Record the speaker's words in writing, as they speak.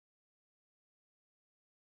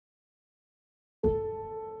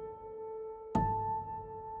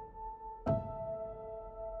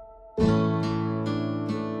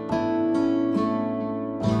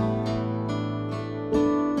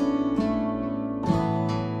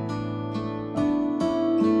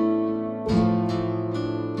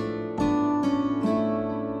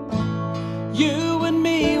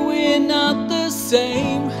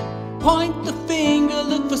same. Point the finger,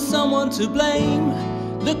 look for someone to blame.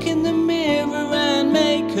 Look in the mirror and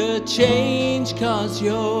make a change, 'cause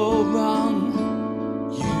you're wrong.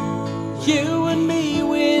 You and me,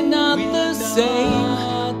 we're not the same.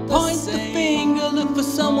 Point the finger, look for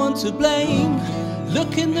someone to blame.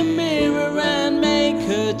 Look in the mirror and make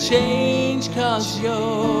a change, 'cause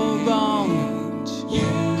you're wrong.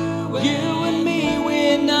 You and me,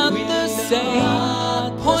 we're not the same.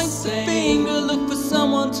 Point the finger, look for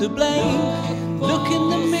someone to blame. Look in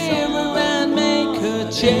the mirror and make a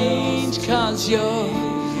change,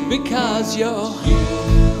 because you're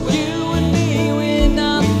you and me, we're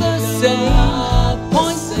not the same.